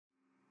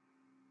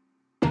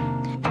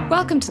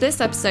Welcome to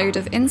this episode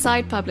of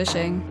Inside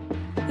Publishing,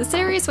 the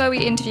series where we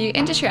interview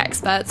industry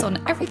experts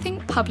on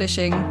everything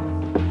publishing.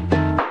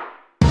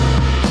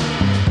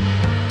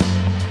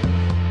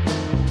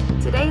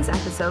 Today's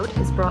episode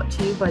is brought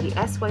to you by the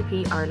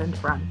SYP Ireland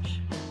branch.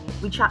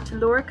 We chat to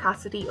Laura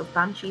Cassidy of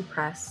Banshee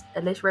Press,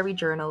 a literary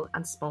journal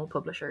and small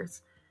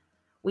publishers.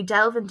 We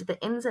delve into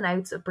the ins and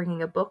outs of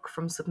bringing a book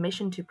from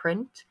submission to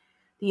print,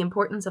 the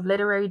importance of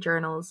literary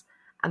journals,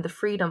 and the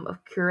freedom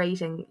of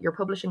curating your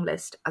publishing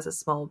list as a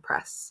small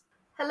press.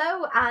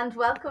 Hello and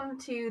welcome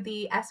to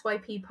the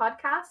SYP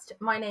podcast.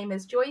 My name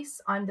is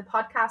Joyce. I'm the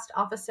podcast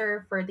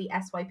officer for the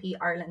SYP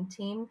Ireland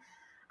team.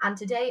 And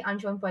today I'm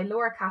joined by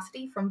Laura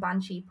Cassidy from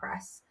Banshee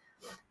Press.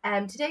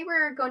 Today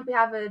we're going to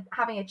be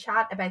having a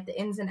chat about the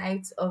ins and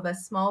outs of a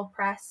small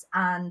press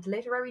and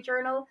literary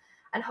journal,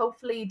 and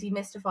hopefully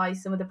demystify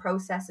some of the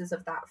processes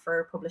of that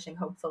for publishing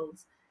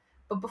hopefuls.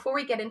 But before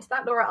we get into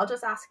that, Laura, I'll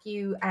just ask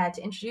you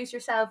to introduce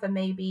yourself and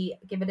maybe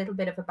give a little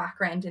bit of a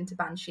background into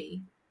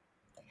Banshee.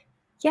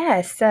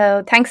 Yeah,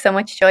 so thanks so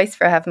much, Joyce,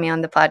 for having me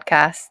on the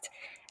podcast.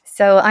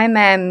 So I'm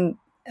a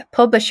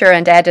publisher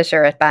and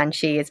editor at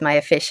Banshee is my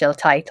official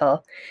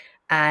title.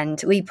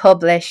 And we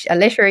publish a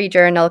literary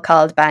journal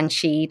called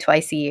Banshee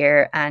twice a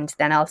year, and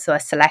then also a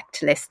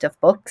select list of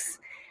books.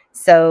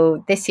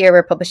 So this year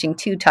we're publishing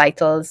two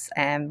titles,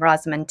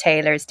 Rosamund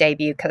Taylor's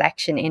debut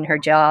collection, In Her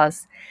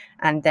Jaws,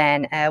 and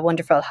then a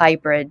wonderful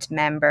hybrid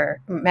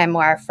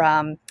memoir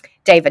from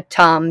David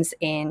Toms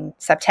in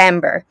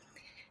September.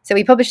 So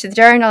we publish the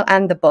journal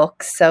and the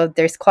books, so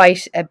there's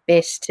quite a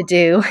bit to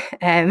do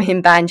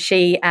in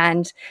Banshee,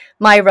 and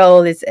my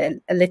role is a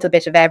little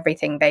bit of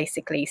everything,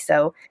 basically.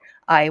 So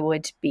I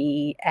would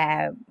be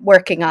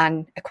working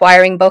on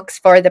acquiring books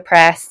for the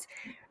press,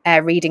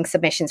 reading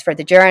submissions for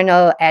the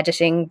journal,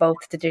 editing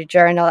both the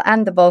journal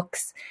and the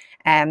books,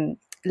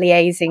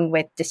 liaising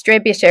with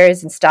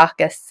distributors and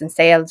stockists and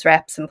sales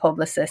reps and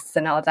publicists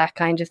and all that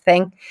kind of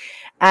thing.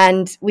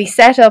 And we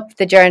set up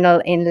the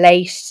journal in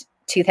late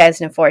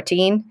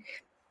 2014.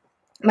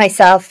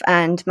 Myself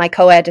and my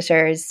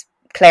co-editors,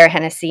 Claire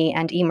Hennessy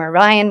and Emer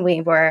Ryan,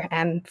 we were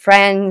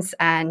friends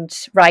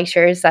and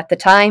writers at the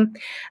time,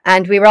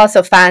 and we were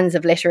also fans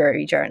of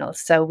literary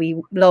journals, so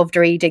we loved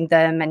reading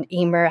them, and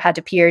Emer had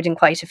appeared in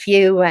quite a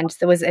few, and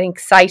there was an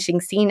exciting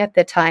scene at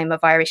the time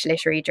of Irish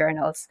literary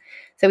journals.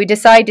 So we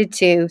decided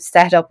to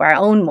set up our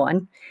own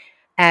one.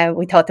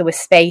 We thought there was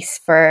space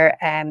for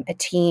a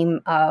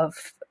team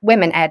of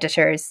women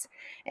editors,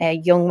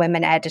 young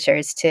women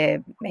editors,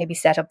 to maybe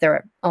set up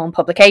their own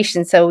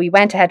publication. So we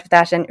went ahead with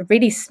that, and it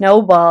really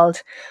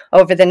snowballed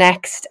over the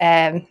next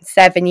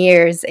 7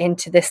 years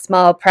into this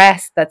small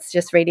press that's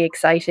just really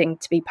exciting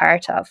to be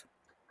part of.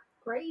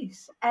 Great.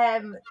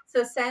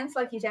 So it sounds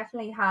like you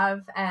definitely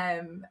have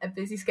a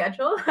busy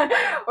schedule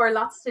or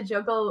lots to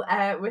juggle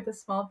with a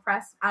small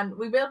press. And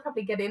we will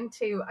probably get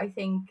into, I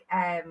think,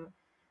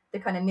 the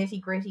kind of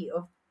nitty gritty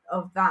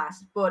of that.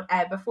 But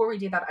before we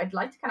do that, I'd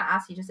like to kind of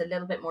ask you just a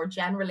little bit more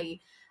generally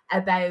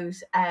about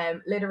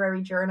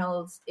literary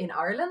journals in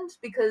Ireland,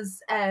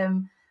 because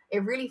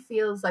it really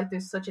feels like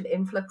there's such an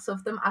influx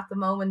of them at the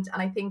moment.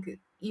 And I think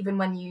even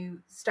when you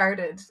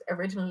started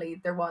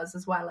originally, there was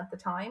as well at the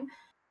time.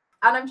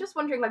 And I'm just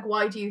wondering,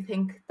 why do you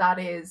think that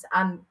is?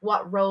 And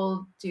what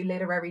role do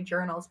literary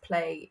journals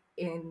play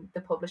in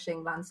the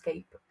publishing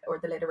landscape or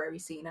the literary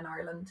scene in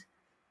Ireland?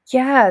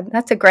 Yeah,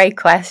 that's a great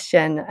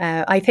question.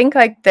 I think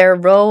their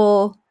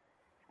role,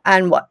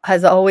 and what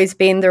has always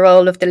been the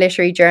role of the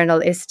literary journal,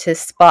 is to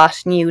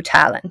spot new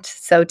talent.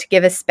 So to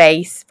give a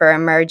space for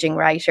emerging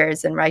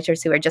writers and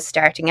writers who are just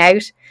starting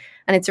out.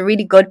 And it's a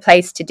really good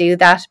place to do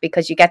that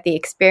because you get the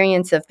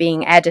experience of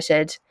being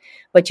edited,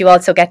 but you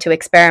also get to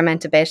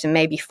experiment a bit and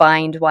maybe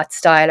find what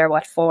style or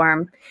what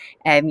form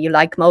you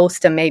like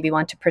most and maybe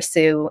want to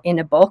pursue in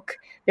a book.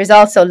 There's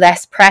also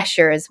less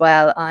pressure as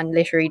well on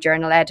literary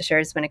journal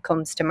editors when it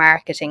comes to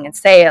marketing and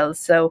sales.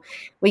 So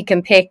we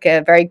can pick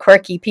a very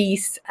quirky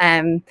piece,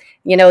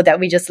 that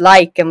we just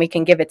like, and we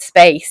can give it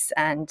space.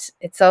 And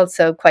it's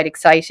also quite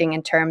exciting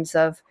in terms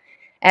of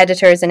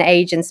editors and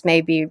agents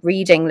maybe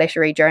reading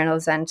literary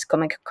journals and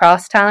coming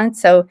across talent.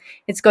 So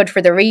it's good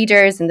for the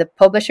readers and the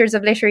publishers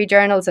of literary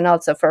journals, and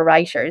also for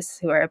writers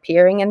who are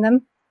appearing in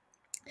them.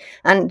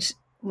 And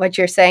what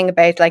you're saying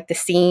about the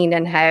scene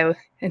and how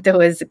there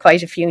was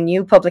quite a few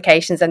new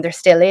publications, and there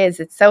still is.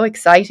 It's so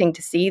exciting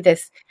to see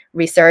this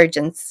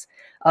resurgence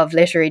of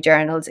literary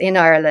journals in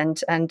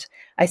Ireland. And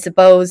I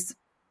suppose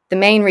the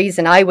main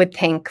reason I would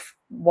think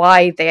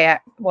why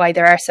there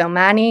are so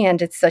many, and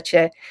it's such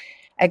a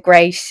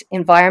great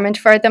environment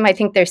for them, I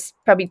think there's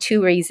probably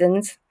two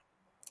reasons.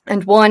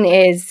 And one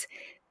is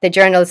the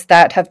journals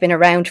that have been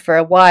around for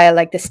a while,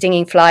 like the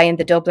Stinging Fly and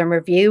the Dublin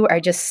Review, are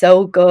just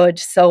so good,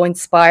 so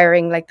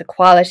inspiring. The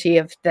quality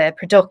of the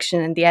production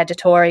and the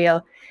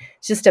editorial,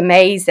 it's just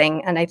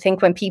amazing. And I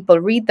think when people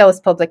read those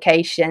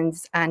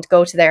publications and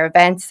go to their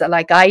events,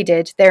 like I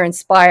did, they're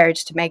inspired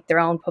to make their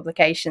own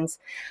publications.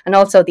 And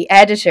also the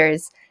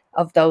editors,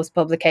 of those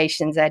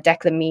publications,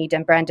 Declan Mead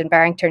and Brendan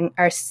Barrington,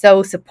 are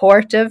so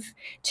supportive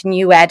to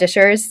new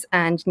editors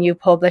and new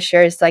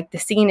publishers. Like the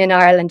scene in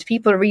Ireland,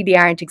 people really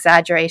aren't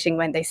exaggerating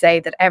when they say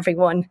that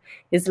everyone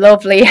is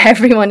lovely,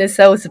 everyone is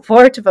so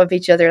supportive of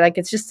each other. Like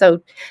it's just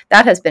so,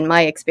 that has been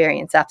my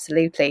experience,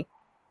 absolutely.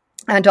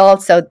 And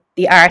also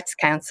the Arts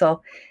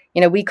Council,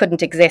 we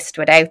couldn't exist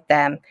without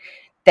them.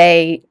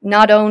 They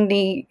not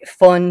only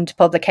fund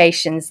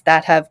publications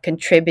that have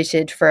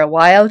contributed for a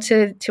while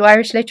to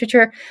Irish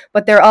literature,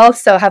 but they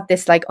also have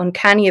this like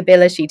uncanny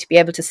ability to be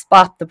able to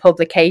spot the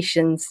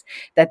publications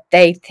that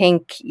they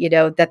think,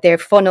 that they're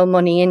funnel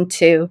money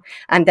into,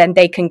 and then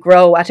they can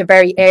grow at a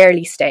very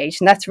early stage.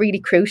 And that's really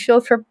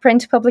crucial for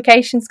print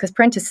publications because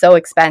print is so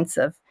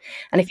expensive.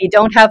 And if you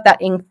don't have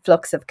that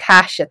influx of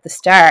cash at the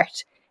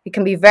start, it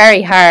can be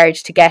very hard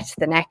to get to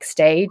the next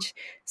stage.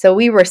 So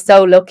we were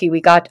so lucky we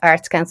got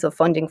Arts Council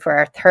funding for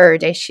our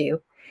third issue.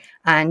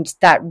 And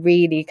that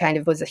really kind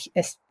of was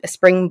a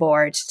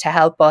springboard to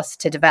help us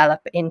to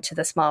develop into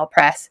the small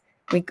press.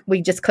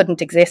 We just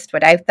couldn't exist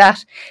without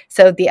that.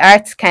 So the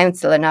Arts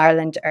Council in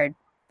Ireland are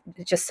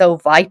just so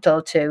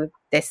vital to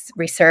this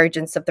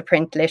resurgence of the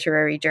print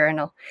literary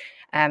journal.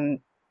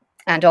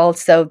 And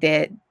also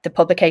the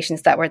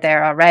publications that were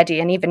there already.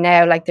 And even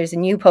now, like there's a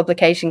new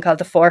publication called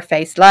The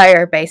Four-Faced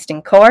Liar based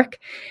in Cork.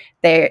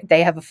 They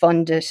have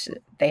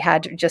they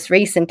had just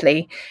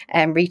recently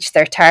reached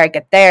their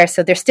target there.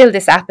 So there's still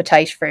this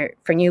appetite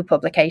for new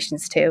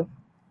publications too.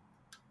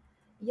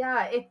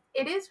 Yeah,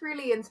 it is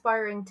really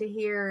inspiring to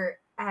hear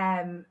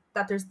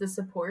that there's the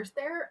support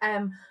there.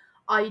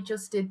 I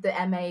just did the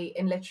MA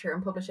in Literature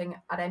and Publishing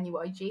at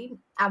NUIG,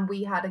 and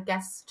we had a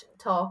guest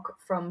talk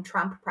from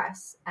Tramp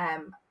Press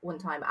one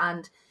time,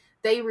 and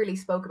they really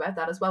spoke about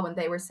that as well when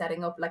they were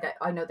setting up, like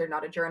I know they're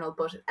not a journal,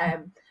 but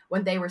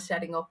when they were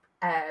setting up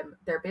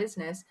their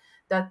business,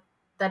 that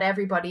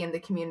everybody in the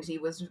community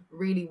was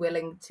really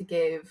willing to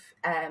give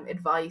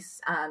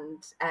advice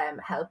and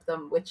help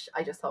them, which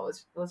I just thought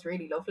was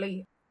really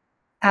lovely.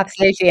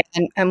 Absolutely,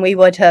 and we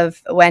would have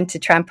went to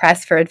Tramp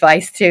Press for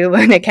advice too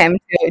when it came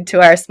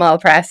to our small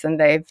press, and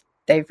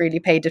they've really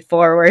paid it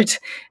forward.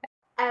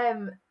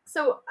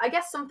 So I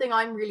guess something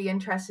I'm really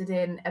interested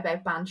in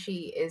about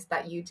Banshee is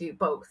that you do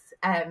both.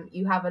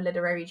 You have a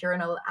literary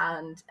journal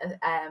and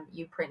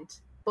you print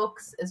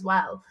books as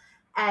well.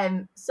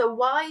 So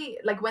why,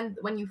 like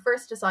when you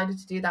first decided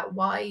to do that,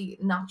 why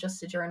not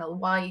just a journal?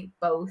 Why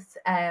both?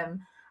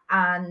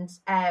 And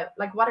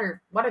like what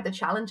are the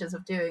challenges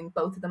of doing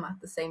both of them at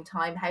the same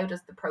time? How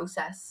does the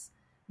process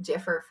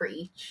differ for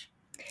each?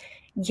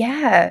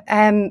 Yeah,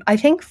 I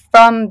think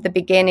from the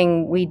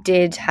beginning we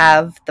did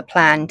have the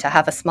plan to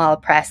have a small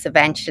press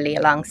eventually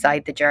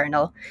alongside the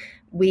journal.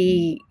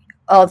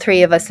 All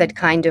three of us had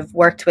kind of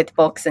worked with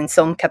books in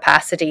some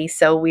capacity,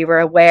 so we were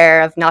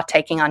aware of not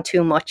taking on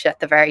too much at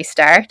the very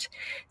start.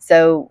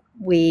 So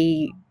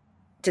we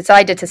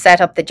decided to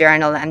set up the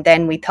journal, and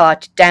then we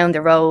thought down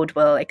the road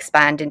we'll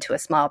expand into a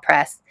small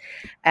press.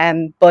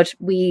 But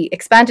we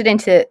expanded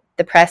into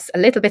the press a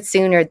little bit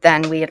sooner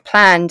than we had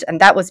planned,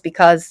 and that was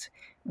because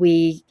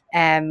we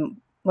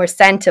were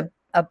sent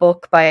a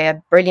book by a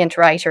brilliant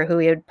writer who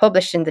we had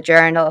published in the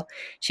journal.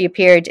 She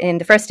appeared in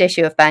the first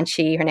issue of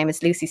Banshee. Her name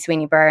is Lucy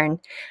Sweeney Byrne,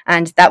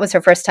 and that was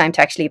her first time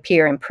to actually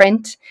appear in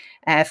print.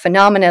 A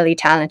phenomenally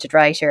talented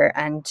writer,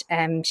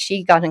 and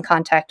she got in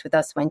contact with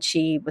us when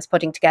she was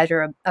putting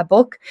together a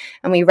book,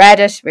 and we read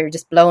it. We were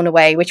just blown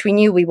away, which we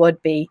knew we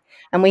would be.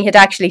 And we had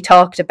actually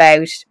talked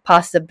about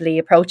possibly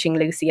approaching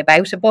Lucy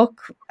about a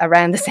book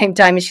around the same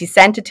time as she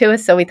sent it to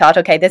us. So we thought,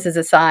 okay, this is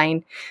a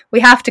sign.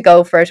 We have to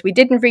go for it. We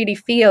didn't really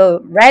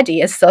feel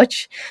ready as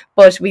such,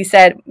 but we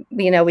said,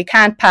 we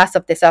can't pass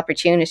up this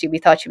opportunity. We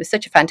thought she was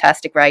such a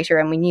fantastic writer,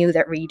 and we knew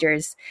that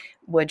readers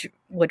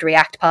would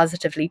react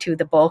positively to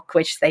the book,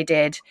 which they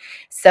did.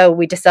 So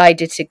we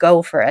decided to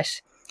go for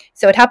it.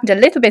 So it happened a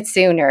little bit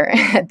sooner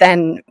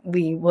than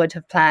we would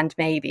have planned,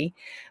 maybe.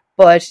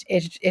 But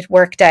it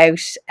worked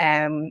out.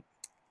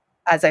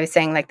 As I was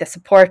saying, like the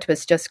support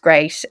was just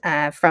great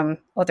from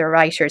other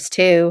writers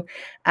too.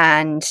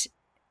 And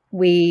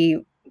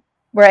we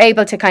were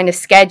able to kind of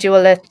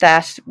schedule it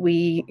that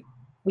we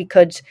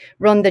could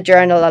run the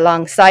journal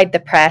alongside the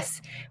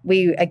press.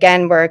 We,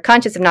 again, were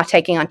conscious of not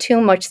taking on too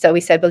much. So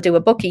we said, we'll do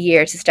a book a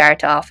year to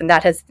start off. And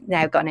that has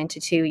now gone into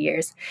 2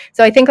 years.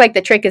 So I think like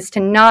the trick is to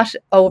not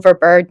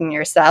overburden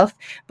yourself,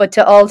 but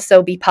to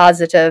also be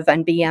positive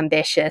and be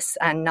ambitious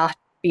and not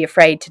be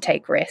afraid to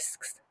take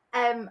risks.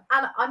 And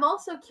I'm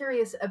also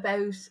curious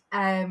about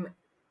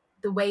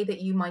the way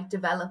that you might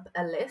develop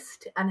a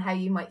list and how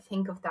you might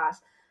think of that.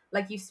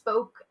 Like you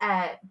spoke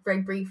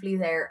very briefly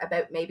there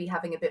about maybe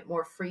having a bit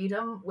more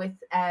freedom with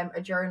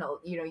a journal.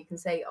 You can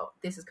say, oh,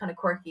 this is kind of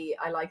quirky.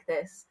 I like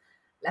this.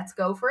 Let's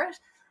go for it.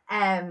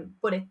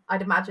 But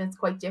I'd imagine it's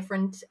quite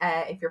different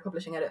if you're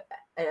publishing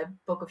a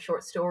book of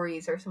short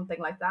stories or something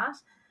like that.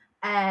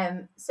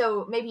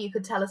 So maybe you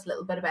could tell us a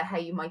little bit about how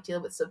you might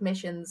deal with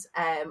submissions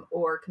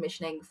or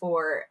commissioning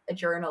for a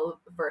journal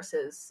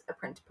versus a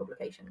print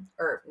publication,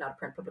 or not a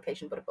print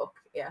publication, but a book.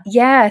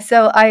 Yeah,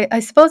 so I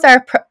suppose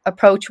our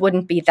approach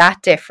wouldn't be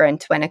that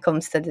different when it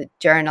comes to the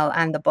journal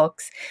and the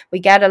books. We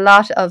get a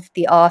lot of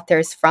the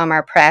authors from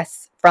our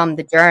press from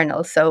the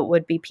journal. So it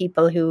would be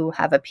people who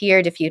have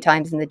appeared a few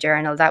times in the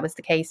journal. That was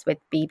the case with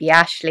B.B.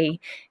 Ashley.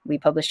 We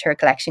published her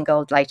collection,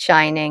 Gold Light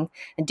Shining.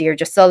 And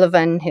Deirdre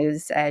Sullivan,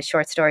 whose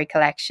short story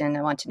collection,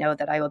 I Want to Know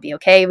That I Will Be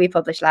Okay, we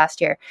published last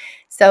year.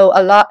 So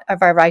a lot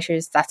of our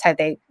writers, that's how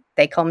they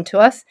come to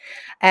us.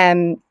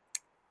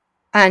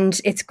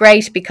 And it's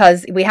great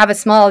because we have a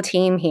small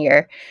team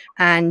here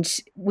and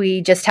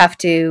we just have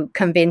to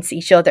convince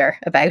each other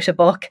about a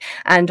book.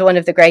 And one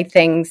of the great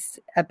things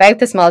about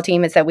the small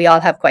team is that we all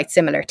have quite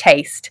similar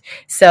taste.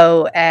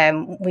 So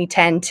we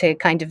tend to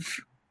kind of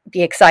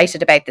be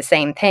excited about the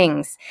same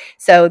things.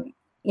 So,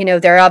 you know,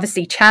 there are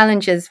obviously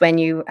challenges when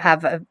you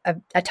have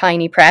a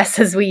tiny press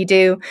as we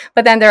do,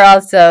 but then there are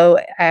also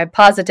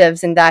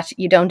positives in that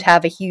you don't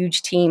have a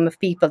huge team of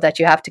people that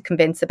you have to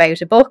convince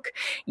about a book.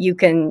 We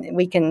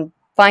can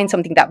find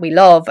something that we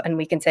love and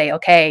we can say,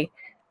 okay,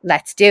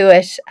 let's do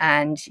it.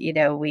 And, you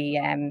know,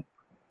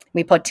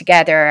 we put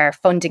together our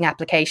funding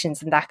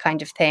applications and that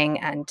kind of thing.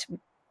 And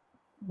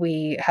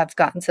we have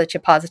gotten such a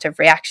positive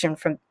reaction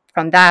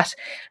from that.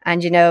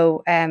 And, you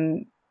know,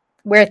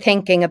 we're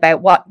thinking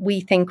about what we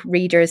think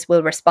readers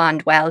will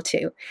respond well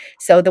to.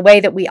 So the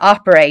way that we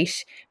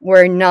operate,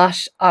 we're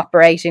not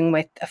operating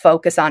with a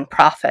focus on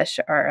profit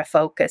or a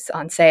focus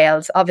on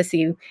sales.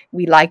 Obviously,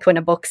 we like when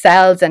a book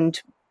sells,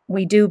 and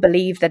we do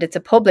believe that it's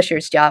a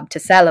publisher's job to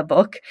sell a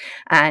book.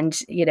 And,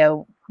 you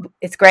know,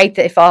 it's great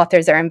that if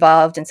authors are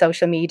involved in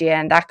social media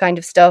and that kind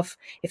of stuff,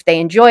 if they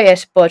enjoy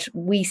it, but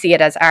we see it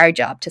as our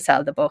job to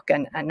sell the book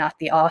and not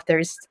the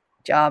author's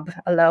job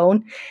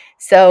alone.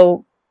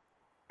 So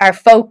our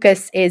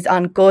focus is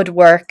on good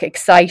work,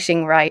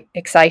 exciting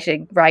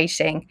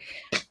writing.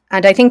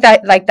 And I think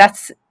that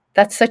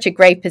that's such a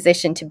great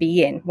position to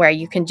be in, where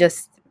you can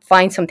just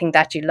find something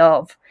that you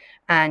love.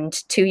 And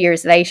 2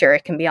 years later,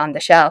 it can be on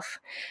the shelf.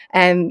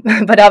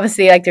 But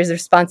obviously, like, there's a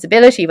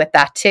responsibility with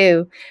that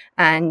too.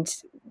 And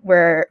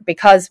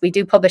because we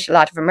do publish a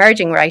lot of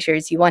emerging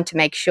writers, you want to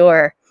make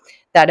sure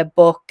that a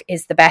book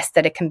is the best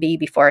that it can be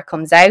before it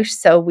comes out.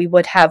 So we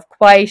would have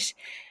quite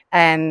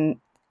a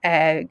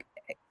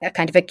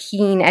kind of a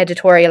keen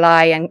editorial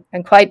eye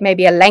and quite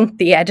maybe a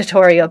lengthy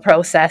editorial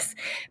process.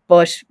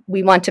 But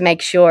we want to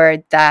make sure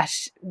that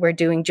we're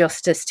doing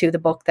justice to the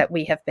book that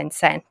we have been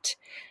sent.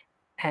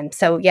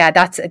 So yeah,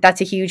 that's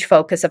a huge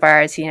focus of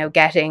ours, you know,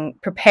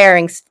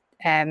 preparing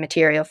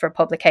material for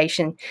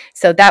publication.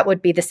 So that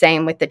would be the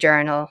same with the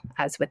journal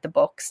as with the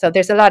book. So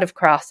there's a lot of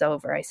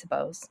crossover, I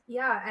suppose.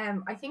 Yeah,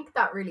 I think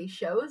that really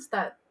shows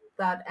that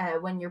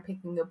when you're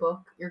picking a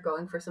book, you're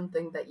going for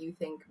something that you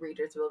think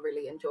readers will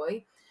really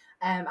enjoy.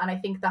 And I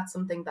think that's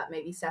something that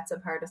maybe sets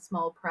apart a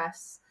small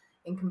press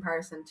in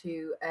comparison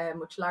to a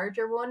much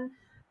larger one.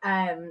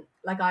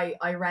 Like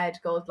I read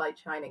Gold Light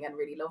Shining and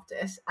really loved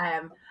it.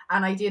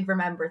 And I did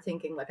remember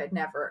thinking, like, I'd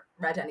never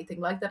read anything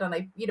like that.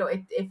 And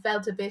it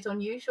felt a bit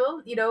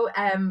unusual, you know,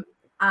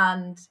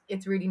 and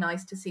it's really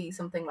nice to see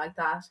something like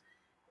that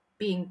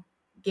being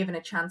given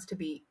a chance to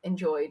be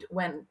enjoyed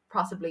when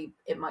possibly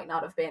it might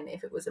not have been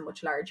if it was a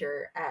much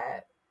larger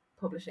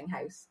publishing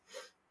house.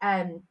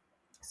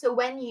 So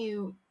when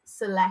you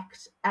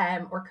select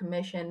or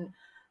commission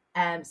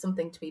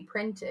something to be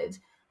printed,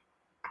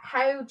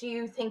 how do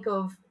you think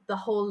of the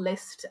whole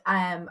list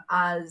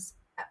as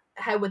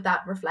how would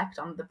that reflect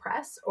on the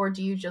press, or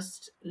do you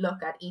just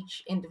look at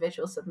each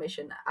individual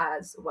submission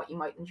as what you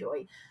might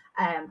enjoy?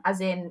 As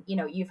in, you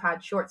know, you've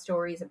had short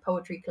stories and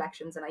poetry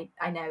collections, and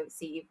I now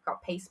see you've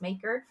got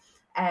Pacemaker,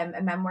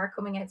 a memoir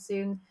coming out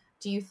soon.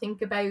 Do you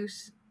think about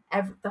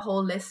the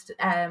whole list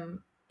in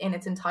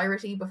its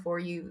entirety before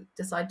you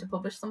decide to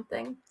publish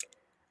something?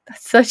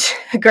 That's such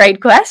a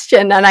great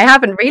question, and I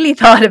haven't really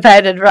thought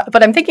about it,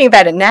 but I'm thinking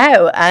about it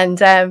now.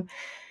 And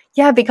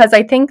yeah, because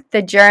I think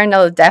the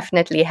journal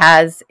definitely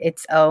has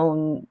its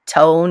own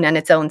tone and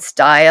its own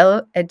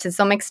style. And to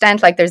some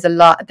extent, like, there's a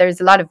lot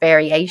of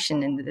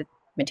variation in the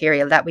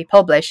material that we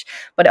publish.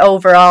 But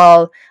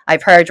overall,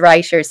 I've heard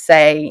writers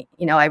say,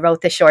 you know, I wrote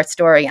this short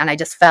story and I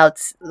just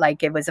felt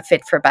like it was a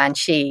fit for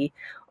Banshee,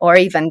 or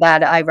even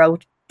that I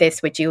wrote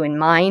this with you in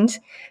mind.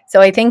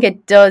 So I think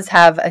it does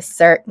have a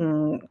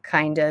certain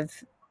kind of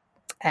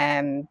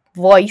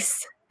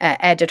voice,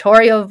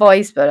 editorial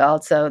voice, but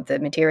also the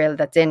material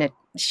that's in it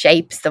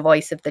shapes the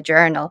voice of the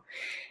journal.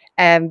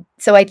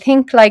 So I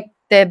think, like,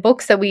 the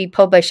books that we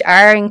publish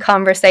are in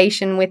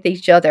conversation with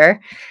each other.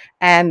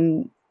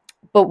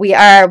 But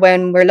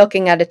when we're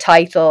looking at a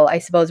title, I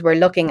suppose we're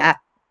looking at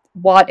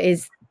what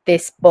is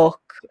this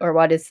book, or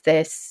what is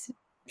this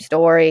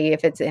story,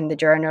 if it's in the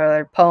journal,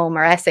 or poem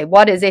or essay,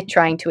 what is it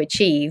trying to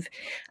achieve,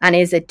 and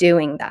is it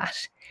doing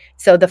that?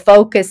 So the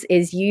focus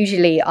is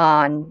usually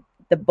on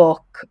the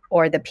book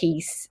or the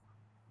piece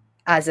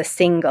as a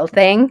single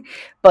thing.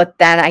 But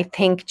then I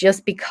think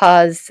just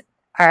because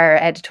our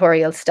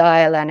editorial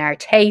style and our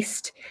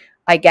taste,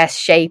 I guess,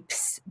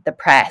 shapes the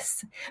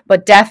press.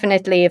 But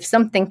definitely, if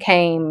something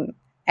came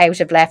out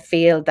of left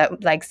field,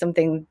 that like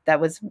something that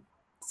was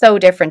so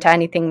different to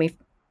anything we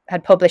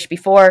had published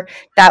before,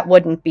 that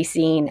wouldn't be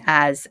seen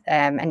as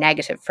a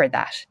negative for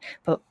that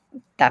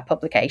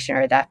publication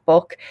or that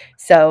book.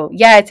 So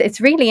yeah,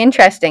 it's really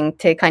interesting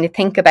to kind of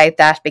think about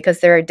that, because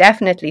there are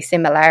definitely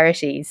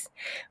similarities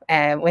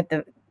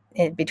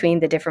between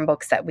the different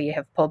books that we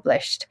have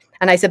published.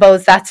 And I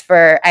suppose that's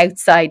for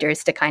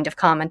outsiders to kind of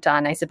comment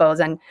on, I suppose,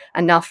 and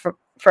not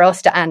for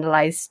us to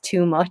analyze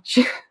too much.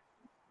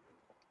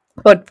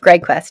 But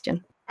great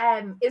question.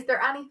 Is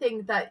there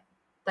anything that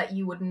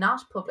you would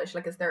not publish?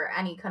 Like, is there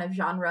any kind of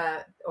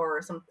genre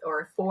or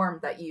form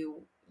that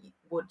you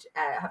would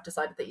have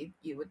decided that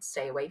you would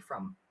stay away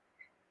from?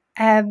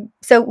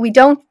 So we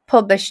don't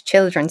publish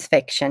children's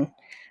fiction,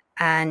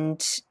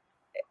 and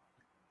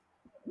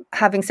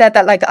having said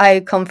that, like,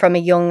 I come from a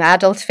young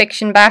adult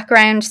fiction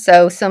background,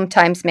 so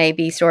sometimes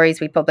maybe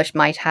stories we publish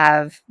might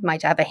have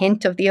a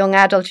hint of the young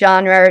adult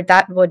genre.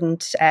 That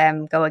wouldn't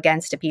go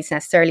against a piece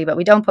necessarily, but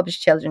we don't publish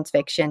children's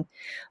fiction.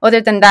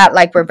 Other than that,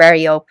 like, we're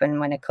very open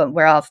when it comes.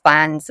 We're all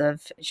fans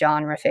of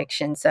genre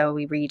fiction, so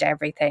we read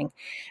everything,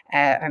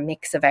 a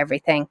mix of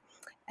everything.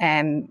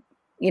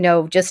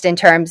 Just in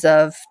terms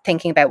of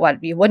thinking about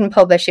what you wouldn't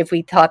publish, if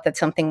we thought that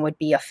something would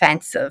be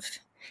offensive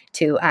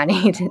to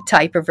any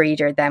type of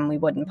reader, then we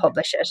wouldn't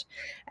publish it.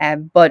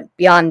 But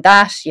beyond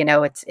that,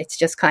 it's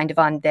just kind of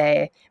on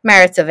the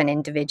merits of an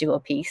individual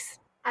piece.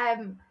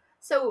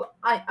 So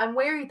I'm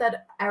wary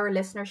that our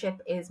listenership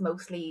is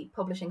mostly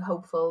publishing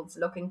hopefuls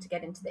looking to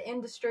get into the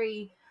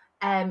industry,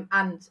 and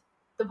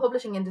the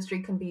publishing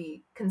industry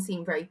can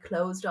seem very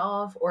closed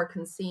off, or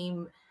can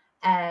seem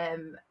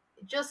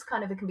just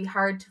kind of, it can be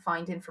hard to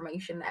find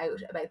information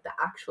out about the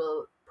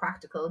actual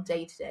practical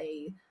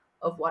day-to-day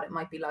of what it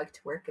might be like to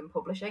work in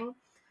publishing.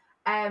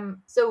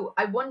 So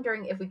I'm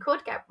wondering if we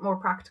could get more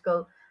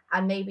practical,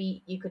 and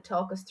maybe you could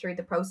talk us through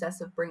the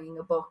process of bringing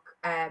a book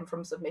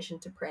from submission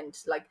to print.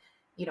 Like,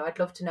 I'd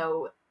love to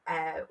know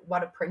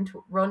what a print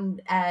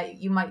run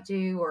you might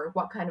do, or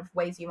what kind of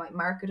ways you might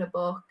market a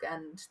book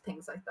and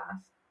things like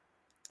that.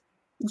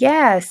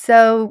 Yeah,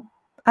 so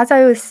as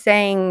I was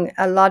saying,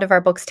 a lot of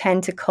our books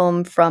tend to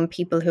come from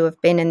people who have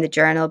been in the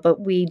journal, but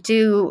we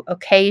do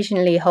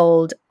occasionally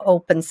hold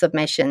open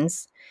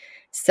submissions.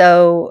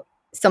 So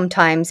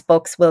sometimes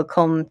books will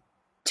come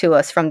to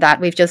us from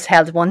that. We've just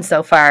held one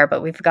so far,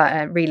 but we've got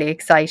a really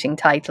exciting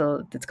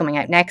title that's coming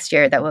out next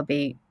year that we'll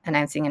be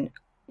announcing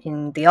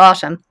in the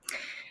autumn.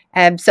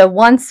 So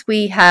once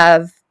we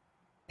have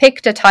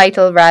picked a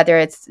title, rather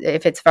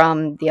if it's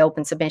from the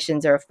open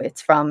submissions, or if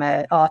it's from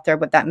an author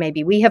but that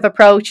maybe we have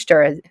approached,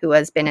 or who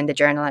has been in the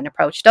journal and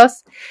approached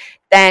us,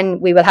 then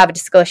we will have a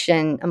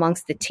discussion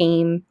amongst the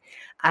team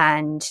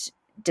and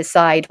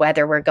decide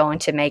whether we're going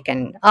to make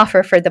an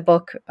offer for the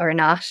book or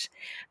not.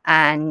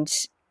 And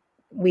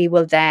we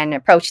will then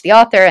approach the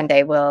author, and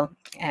they will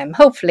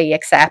hopefully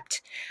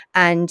accept.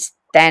 And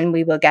then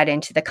we will get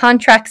into the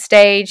contract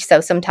stage.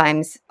 So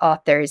sometimes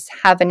authors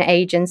have an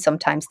agent,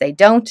 sometimes they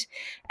don't.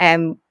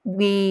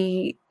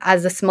 We,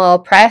 as a small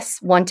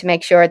press, want to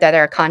make sure that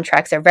our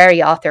contracts are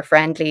very author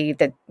friendly,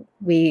 that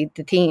the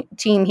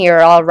team here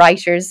are all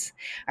writers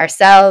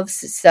ourselves.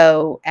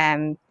 So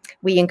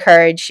we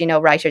encourage,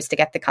 writers to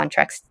get the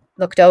contracts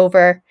looked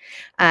over.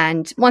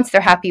 And once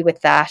they're happy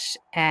with that,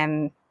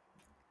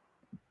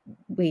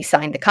 we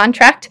sign the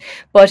contract.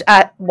 But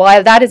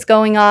while that is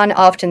going on,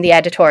 often the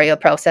editorial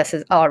process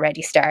has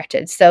already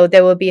started. So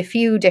there will be a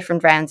few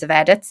different rounds of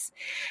edits.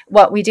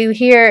 What we do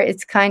here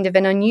is kind of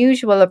an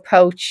unusual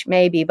approach,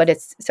 maybe, but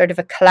it's sort of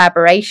a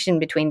collaboration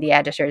between the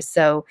editors.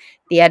 So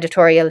the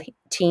editorial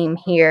team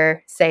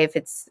here, say if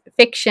it's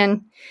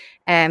fiction,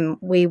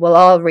 we will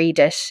all read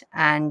it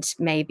and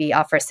maybe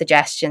offer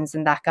suggestions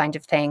and that kind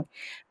of thing,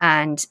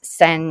 and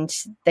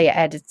send the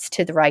edits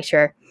to the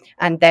writer,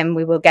 and then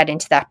we will get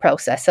into that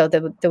process. So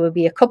there will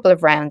be a couple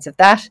of rounds of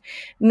that.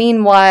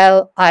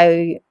 Meanwhile,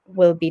 I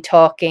will be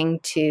talking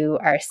to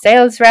our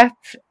sales rep,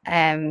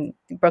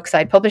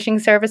 Brookside Publishing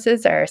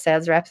Services. Our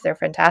sales reps, they're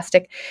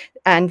fantastic,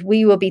 and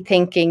we will be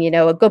thinking,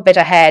 a good bit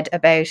ahead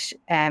about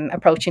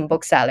approaching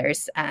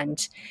booksellers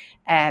and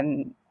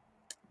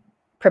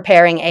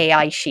preparing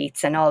AI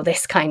sheets and all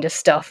this kind of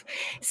stuff.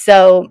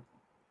 So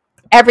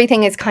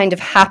everything is kind of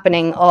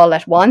happening all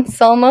at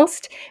once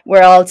almost.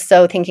 We're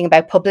also thinking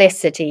about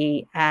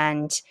publicity,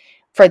 and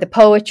for the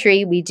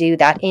poetry, we do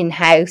that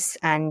in-house,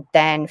 and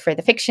then for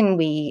the fiction,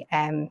 we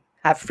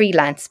have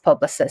freelance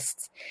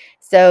publicists.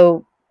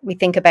 So we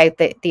think about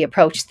the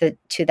approach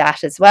to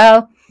that as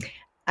well.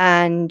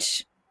 And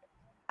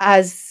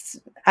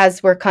as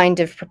we're kind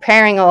of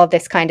preparing all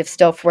this kind of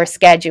stuff, we're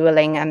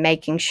scheduling and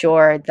making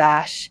sure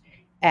that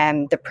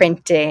the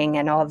printing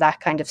and all that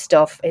kind of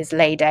stuff is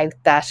laid out,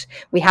 that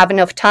we have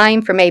enough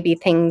time for maybe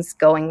things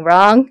going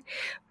wrong,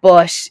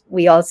 but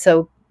we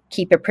also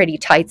keep a pretty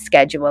tight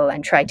schedule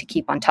and try to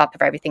keep on top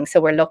of everything. So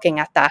we're looking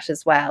at that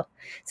as well.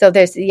 So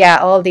there's,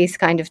 all these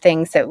kind of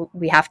things that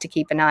we have to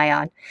keep an eye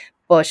on.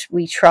 but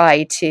we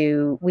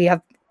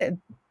have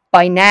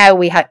by now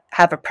we have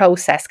a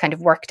process kind of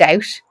worked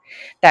out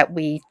that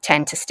we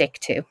tend to stick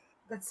to.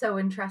 That's so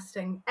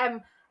interesting.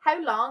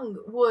 How long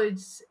would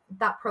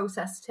that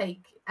process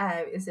take?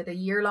 Is it a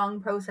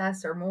year-long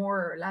process or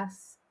more or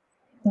less?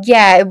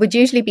 Yeah, it would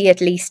usually be at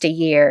least a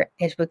year.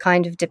 It would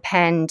kind of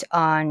depend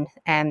on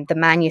the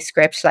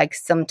manuscript. Like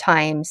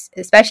sometimes,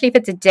 especially if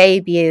it's a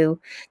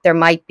debut, there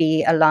might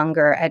be a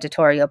longer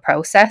editorial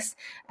process,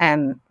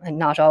 and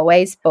not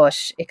always,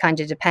 but it kind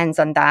of depends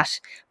on that.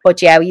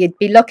 But yeah, you'd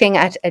be looking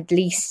at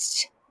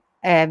least,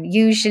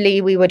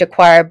 usually we would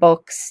acquire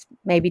books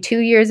maybe 2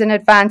 years in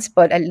advance,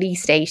 but at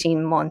least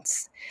 18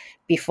 months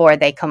before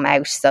they come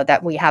out, so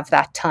that we have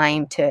that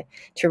time to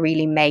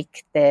really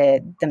make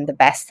them the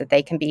best that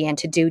they can be, and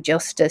to do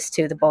justice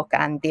to the book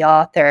and the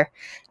author,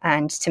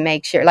 and to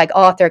make sure, like,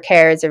 author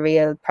care is a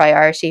real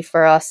priority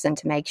for us, and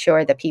to make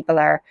sure that people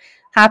are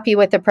happy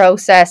with the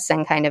process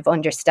and kind of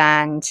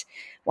understand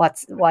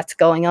what's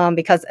going on.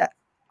 Because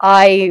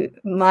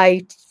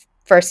my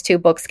first two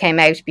books came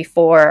out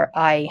before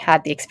I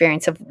had the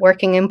experience of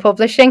working in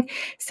publishing.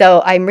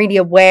 So I'm really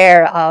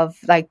aware of,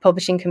 like,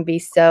 publishing can be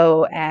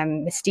so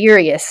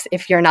mysterious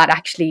if you're not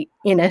actually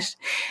in it.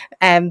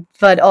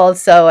 But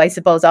also, I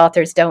suppose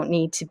authors don't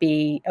need to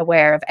be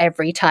aware of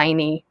every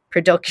tiny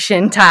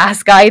production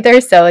task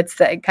either. So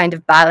it's kind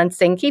of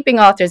balancing, keeping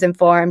authors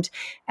informed,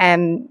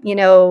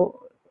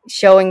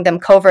 showing them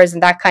covers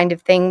and that kind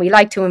of thing. We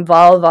like to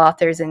involve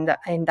authors in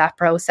that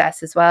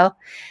process as well.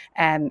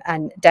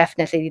 And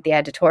definitely the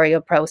editorial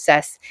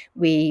process,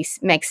 we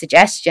make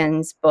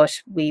suggestions,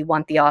 but we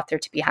want the author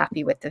to be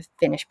happy with the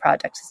finished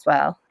product as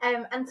well.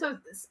 And so,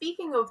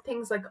 speaking of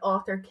things like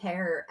author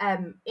care,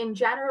 in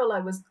general,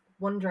 I was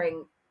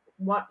wondering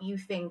what you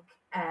think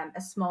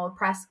a small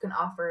press can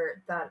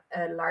offer that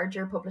a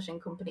larger publishing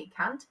company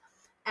can't.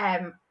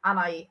 And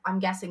I'm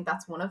guessing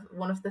that's one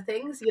of the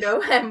things,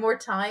 more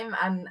time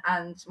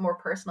and more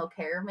personal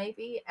care,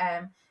 maybe.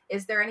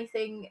 Is there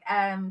anything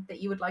that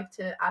you would like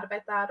to add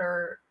about that,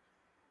 or?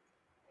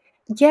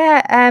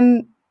 Yeah,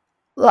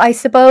 well, I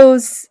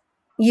suppose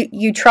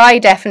you try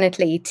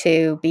definitely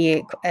to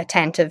be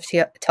attentive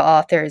to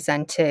authors,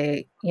 and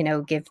to,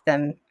 give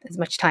them as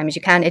much time as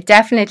you can. It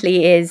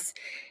definitely is,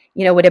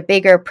 with a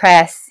bigger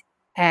press,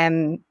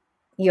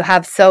 you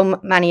have so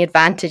many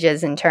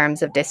advantages in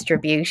terms of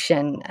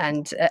distribution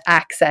and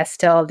access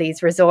to all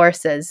these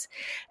resources.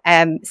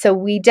 So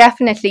we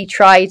definitely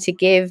try to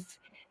give,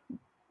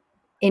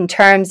 in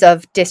terms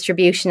of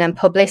distribution and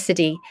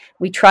publicity,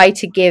 we try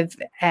to give,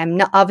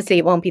 obviously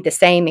it won't be the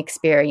same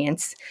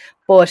experience,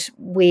 but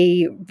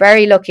we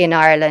very lucky in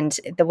Ireland,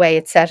 the way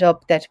it's set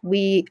up, that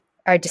we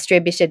are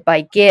distributed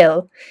by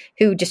Gill,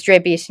 who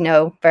distribute,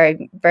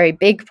 very, very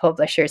big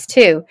publishers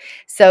too.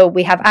 So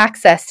we have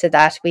access to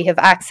that. We have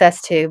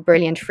access to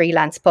brilliant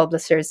freelance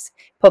publishers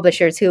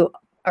who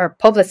are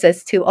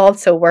publicists who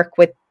also work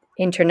with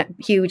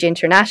huge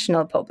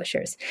international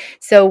publishers.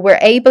 So we're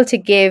able to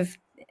give,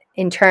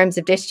 in terms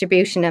of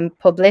distribution and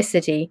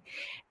publicity,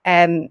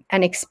 an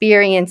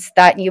experience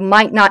that you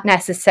might not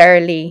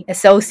necessarily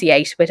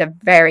associate with a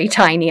very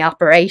tiny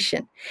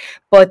operation.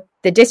 But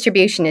the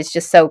distribution is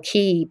just so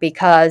key,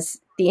 because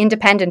the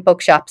independent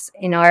bookshops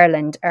in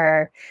Ireland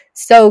are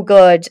so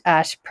good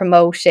at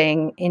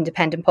promoting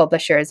independent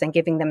publishers and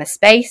giving them a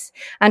space.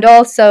 And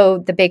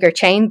also the bigger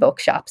chain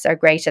bookshops are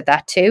great at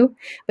that too.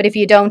 But if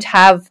you don't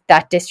have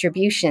that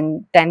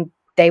distribution, then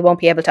they won't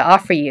be able to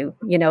offer you,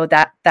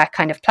 that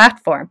kind of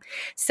platform.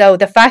 So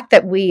the fact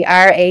that we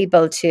are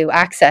able to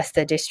access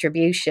the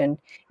distribution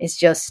is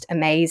just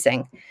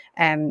amazing.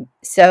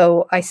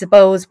 So I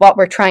suppose what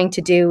we're trying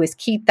to do is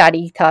keep that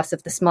ethos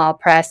of the small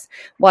press,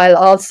 while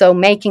also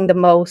making the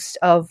most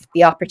of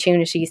the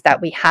opportunities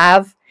that we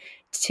have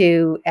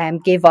to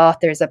give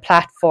authors a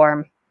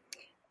platform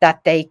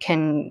that they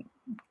can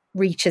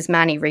reach as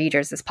many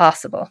readers as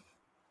possible.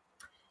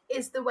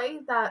 Is the way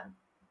that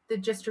the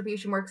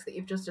distribution works that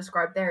you've just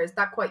described there, is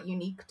that quite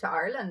unique to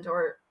Ireland,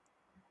 or?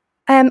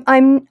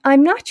 I'm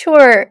not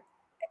sure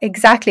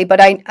exactly, but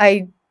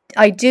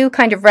I do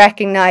kind of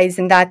recognize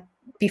in that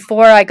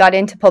before I got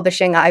into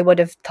publishing, I would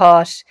have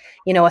thought,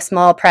 a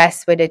small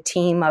press with a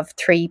team of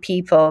 3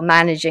 people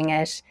managing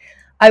it,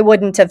 I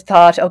wouldn't have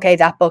thought, okay,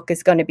 that book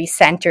is going to be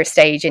center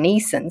stage in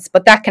Eason's,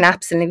 but that can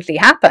absolutely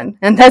happen.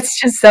 And that's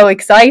just so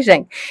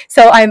exciting.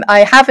 So I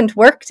haven't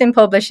worked in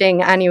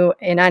publishing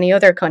in any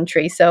other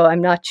country, so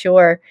I'm not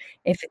sure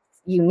if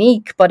it's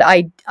unique, but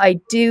I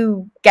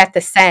do get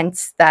the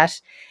sense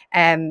that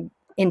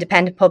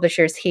independent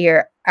publishers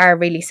here are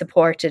really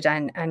supported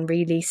and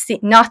really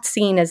not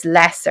seen as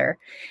lesser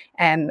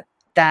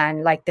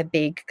than like the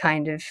big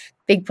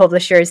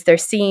publishers. They're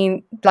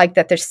seen like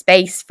that there's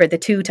space for the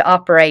two to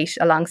operate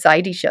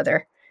alongside each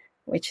other,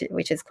 which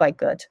is quite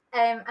good.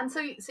 And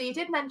so you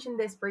did mention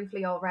this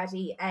briefly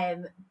already,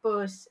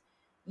 but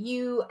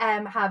you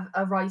have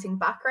a writing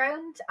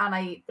background, and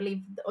I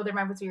believe the other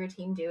members of your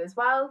team do as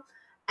well.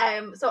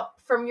 So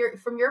from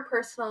your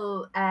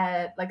personal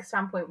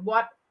standpoint,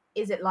 what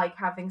is it like,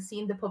 having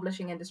seen the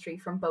publishing industry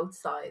from both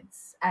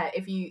sides?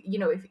 If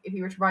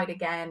you were to write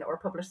again or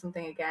publish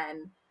something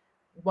again,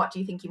 what do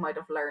you think you might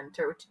have learned,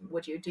 or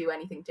would you do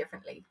anything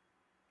differently?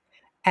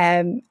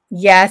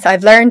 Yes,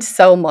 I've learned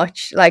so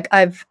much. Like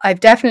I've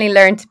definitely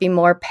learned to be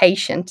more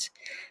patient,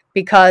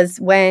 because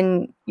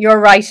when you're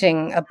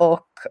writing a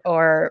book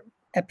or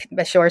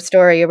a short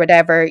story or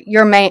whatever,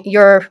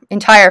 your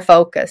entire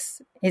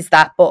focus is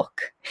that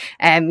book.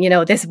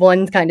 This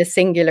one kind of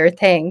singular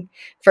thing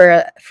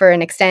for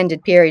an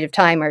extended period of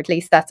time, or at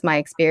least that's my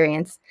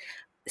experience.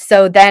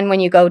 So then when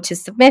you go to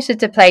submit it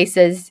to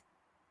places,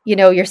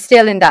 you're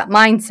still in that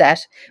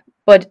mindset,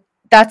 but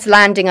that's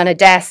landing on a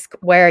desk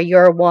where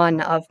you're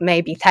one of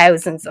maybe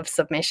thousands of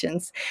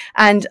submissions.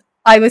 And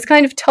I was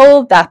kind of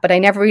told that, but I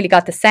never really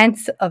got the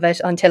sense of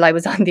it until I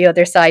was on the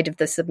other side of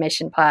the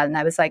submission pile. And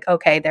I was like,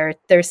 okay,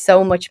 there's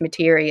so much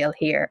material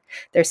here.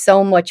 There's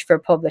so much for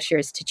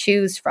publishers to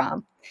choose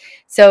from.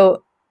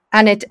 So,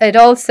 and it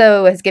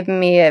also has given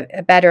me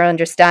a better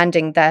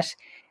understanding that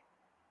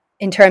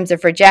in terms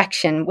of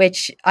rejection,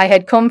 which I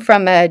had come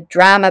from a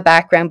drama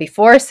background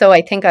before. So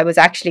I think I was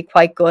actually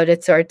quite good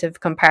at sort of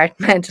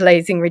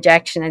compartmentalizing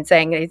rejection and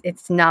saying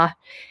it's not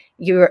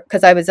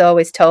because I was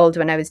always told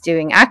when I was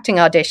doing acting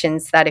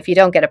auditions that if you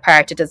don't get a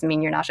part, it doesn't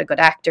mean you're not a good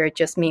actor. It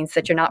just means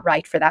that you're not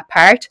right for that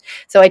part.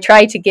 So I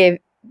try to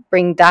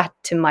bring that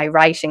to my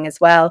writing as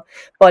well.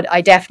 But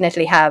I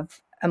definitely have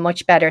a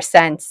much better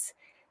sense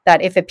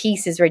that if a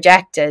piece is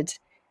rejected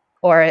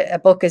or a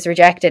book is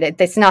rejected,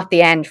 it's not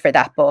the end for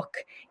that book.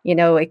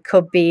 It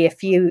could be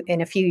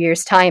in a few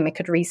years' time, it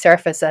could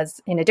resurface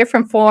as in a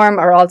different form,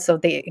 or also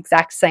the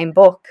exact same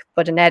book,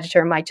 but an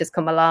editor might just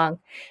come along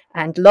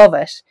and love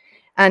it.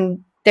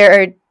 And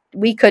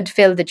we could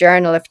fill the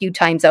journal a few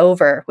times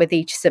over with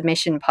each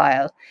submission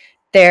pile.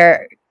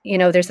 There's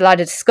a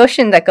lot of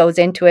discussion that goes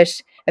into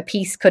it. A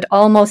piece could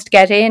almost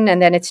get in,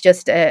 and then it's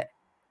just a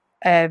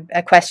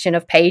question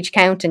of page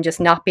count and just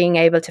not being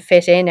able to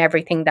fit in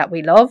everything that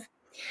we love.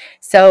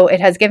 So it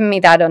has given me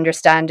that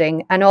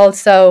understanding. And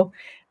also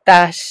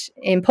that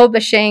in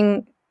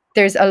publishing,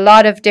 there's a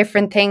lot of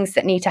different things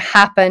that need to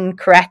happen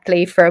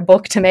correctly for a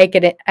book to make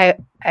it out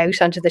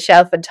onto the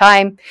shelf in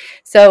time.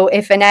 So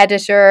if an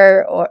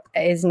editor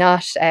is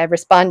not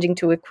responding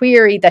to a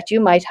query that you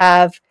might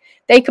have,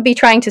 they could be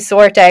trying to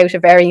sort out a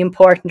very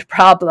important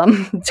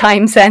problem,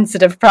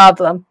 time-sensitive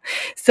problem.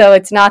 So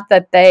it's not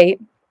that they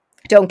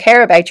don't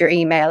care about your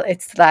email.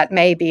 It's that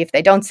maybe if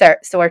they don't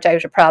sort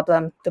out a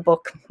problem, the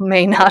book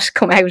may not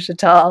come out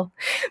at all.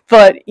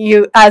 But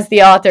you, as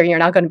the author, you're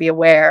not going to be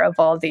aware of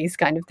all these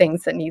kind of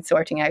things that need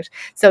sorting out.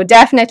 So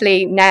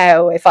definitely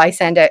now, if I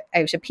send out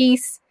a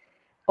piece,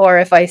 or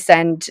if I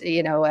send,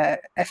 a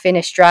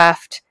finished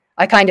draft,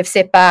 I kind of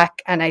sit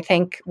back and I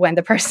think when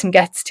the person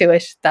gets to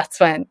it,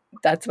 that's when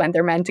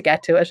they're meant to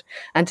get to it,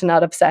 and to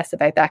not obsess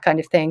about that kind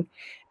of thing.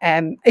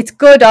 It's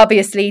good,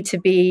 obviously, to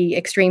be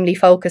extremely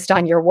focused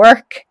on your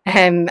work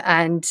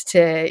and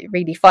to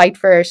really fight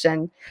for it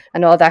and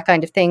all that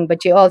kind of thing.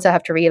 But you also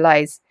have to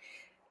realize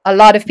a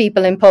lot of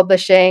people in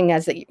publishing,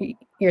 as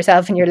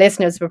yourself and your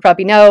listeners will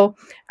probably know,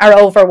 are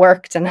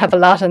overworked and have a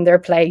lot on their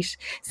plate.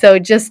 So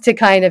just to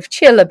kind of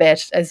chill a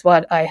bit is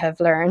what I have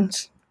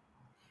learned.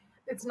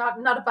 It's not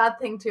a bad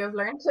thing to have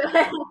learned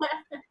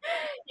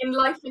in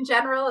life in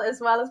general, as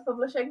well as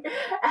publishing.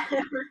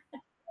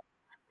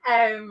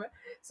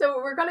 So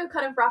we're going to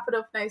kind of wrap it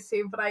up now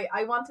soon, but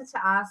I wanted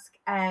to ask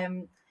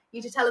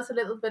you to tell us a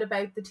little bit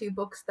about the two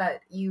books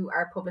that you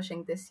are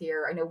publishing this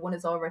year. I know one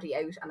is already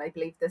out, and I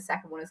believe the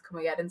second one is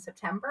coming out in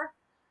September.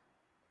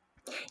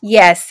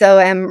 Yes, so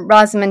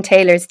Rosamund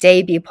Taylor's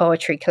debut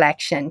poetry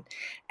collection,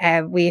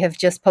 we have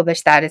just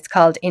published that. It's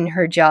called In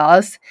Her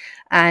Jaws,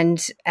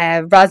 and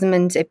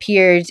Rosamund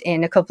appeared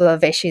in a couple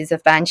of issues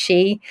of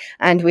Banshee,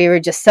 and we were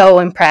just so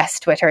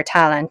impressed with her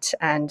talent.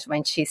 And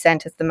when she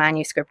sent us the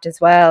manuscript as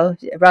well,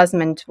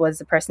 Rosamund was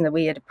the person that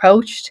we had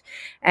approached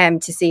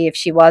to see if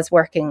she was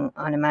working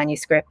on a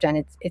manuscript,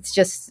 and it's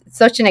just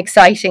such an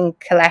exciting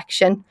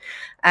collection.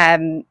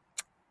 And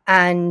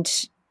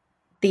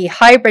the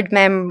hybrid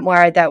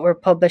memoir that we're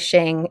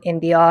publishing in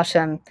the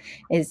autumn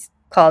is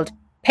called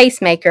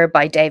Pacemaker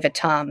by David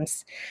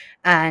Toms.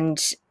 And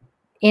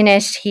in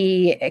it,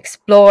 he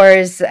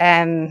explores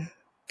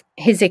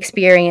his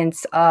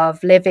experience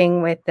of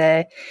living with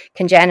the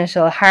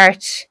congenital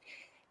heart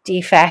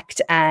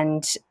defect,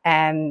 and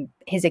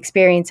his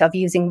experience of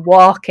using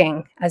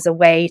walking as a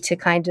way to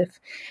kind of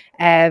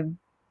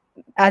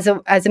as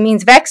a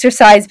means of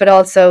exercise, but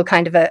also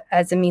kind of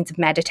as a means of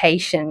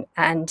meditation.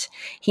 And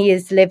he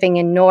is living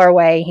in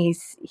Norway.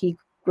 He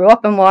grew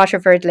up in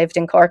Waterford, lived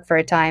in Cork for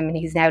a time, and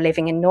he's now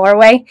living in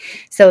Norway.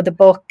 So the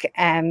book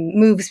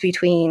moves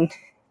between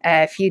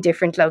a few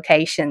different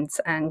locations,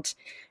 and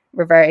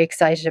we're very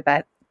excited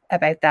about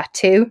that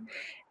too.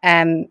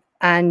 And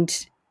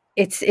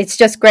it's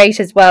just great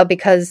as well,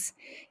 because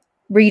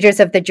readers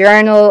of the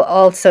journal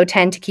also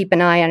tend to keep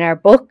an eye on our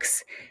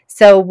books.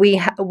 So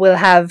we will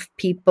have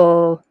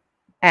people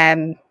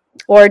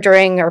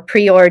ordering or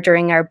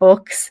pre-ordering our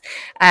books,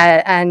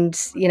 and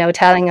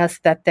telling us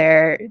that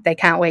they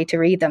can't wait to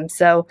read them.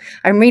 So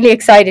I'm really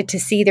excited to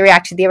see the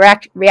reaction. The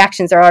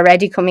reactions are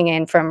already coming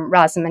in from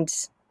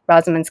Rosamond's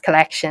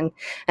collection,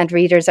 and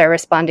readers are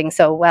responding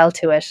so well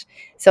to it.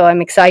 So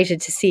I'm excited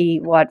to see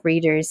what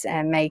readers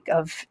make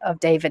of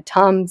David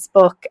Tom's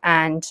book,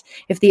 and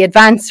if the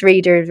advanced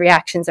reader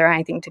reactions are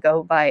anything to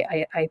go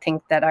by, I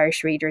think that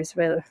Irish readers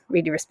will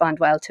really respond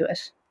well to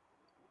it.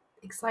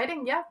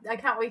 Exciting. Yeah, I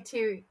can't wait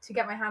to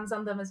get my hands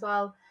on them as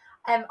well.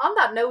 On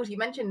that note, you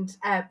mentioned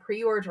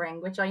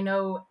pre-ordering, which I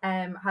know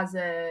has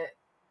a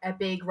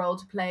big role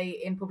to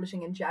play in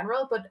publishing in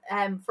general, but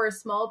for a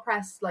small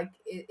press, like,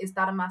 is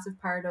that a massive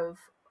part of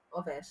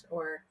it,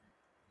 or?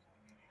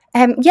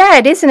 Yeah,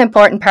 it is an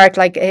important part.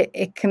 Like,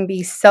 it can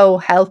be so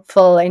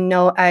helpful.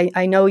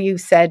 I know you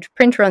said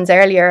print runs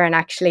earlier, and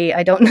actually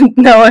I don't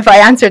know if I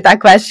answered that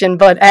question,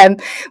 but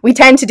we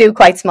tend to do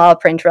quite small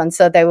print runs,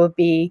 so there would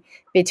be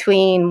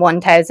between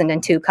 1,000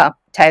 and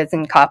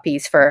 2,000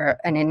 copies for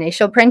an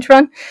initial print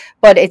run.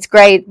 But it's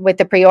great with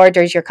the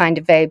pre-orders, you're kind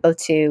of able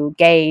to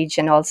gauge,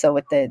 and also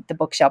with the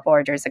bookshop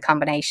orders, a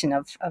combination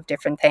of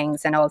different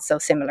things and also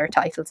similar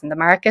titles in the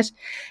market.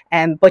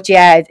 But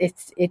yeah,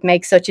 it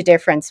makes such a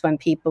difference when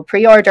people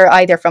pre-order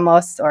either from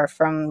us or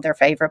from their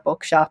favorite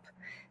bookshop.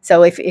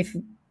 So if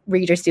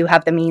readers do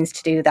have the means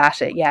to do that,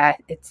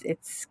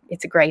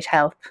 it's a great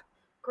help.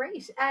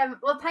 Great.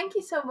 Well, thank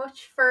you so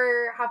much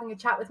for having a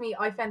chat with me.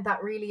 I found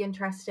that really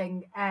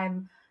interesting.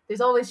 There's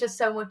always just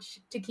so much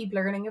to keep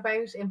learning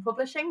about in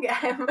publishing.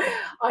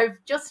 I've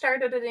just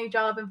started a new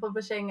job in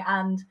publishing,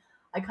 and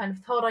I kind of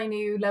thought I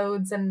knew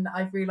loads, and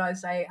I've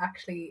realized I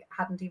actually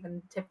hadn't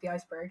even tipped the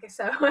iceberg.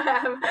 So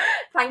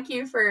thank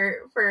you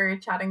for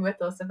chatting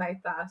with us about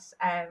that.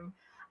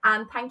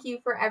 And thank you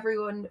for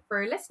everyone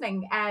for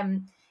listening.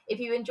 If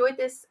you enjoyed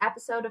this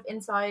episode of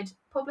Inside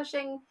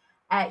Publishing,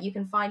 you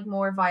can find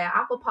more via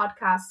Apple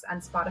Podcasts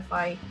and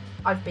Spotify.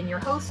 I've been your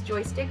host,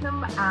 Joyce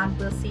Dignam, and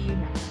we'll see you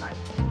next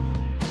time.